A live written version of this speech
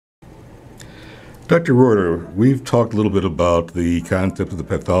Dr. Reuter, we've talked a little bit about the concept of the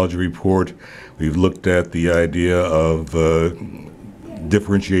pathology report. We've looked at the idea of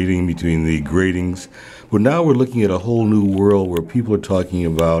differentiating between the gradings, but now we're looking at a whole new world where people are talking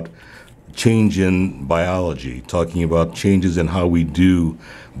about change in biology, talking about changes in how we do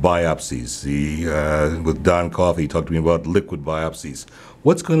biopsies. With Don Coffey, he talked to me about liquid biopsies.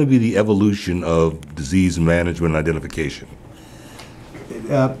 What's going to be the evolution of disease management and identification?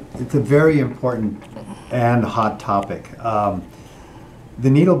 It's a very important and hot topic. The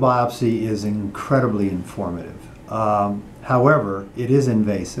needle biopsy is incredibly informative. However, it is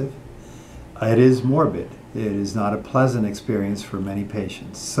invasive. It is morbid. It is not a pleasant experience for many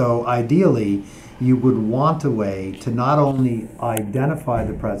patients. So ideally, you would want a way to not only identify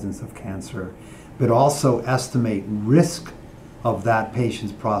the presence of cancer, but also estimate risk of that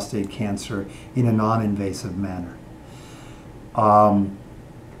patient's prostate cancer in a non-invasive manner.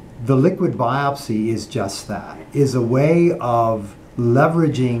 The liquid biopsy is just that, is a way of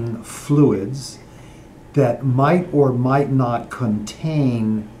leveraging fluids that might or might not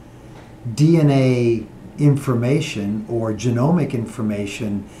contain DNA information or genomic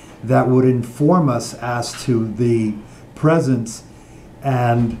information that would inform us as to the presence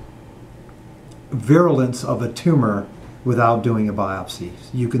and virulence of a tumor without doing a biopsy.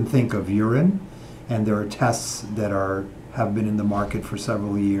 You can think of urine, and there are tests that have been in the market for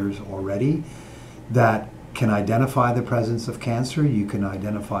several years already that can identify the presence of cancer. You can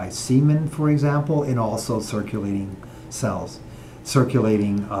identify semen, for example, and also circulating cells,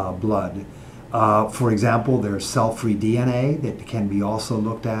 circulating blood. For example, there's cell-free DNA that can be also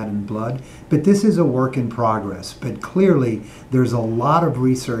looked at in blood. But this is a work in progress. But clearly, there's a lot of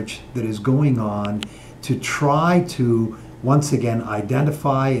research that is going on to try to, once again,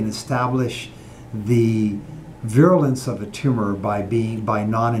 identify and establish the virulence of a tumor by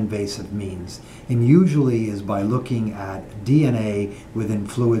non-invasive means, and usually is by looking at DNA within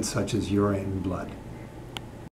fluids such as urine and blood.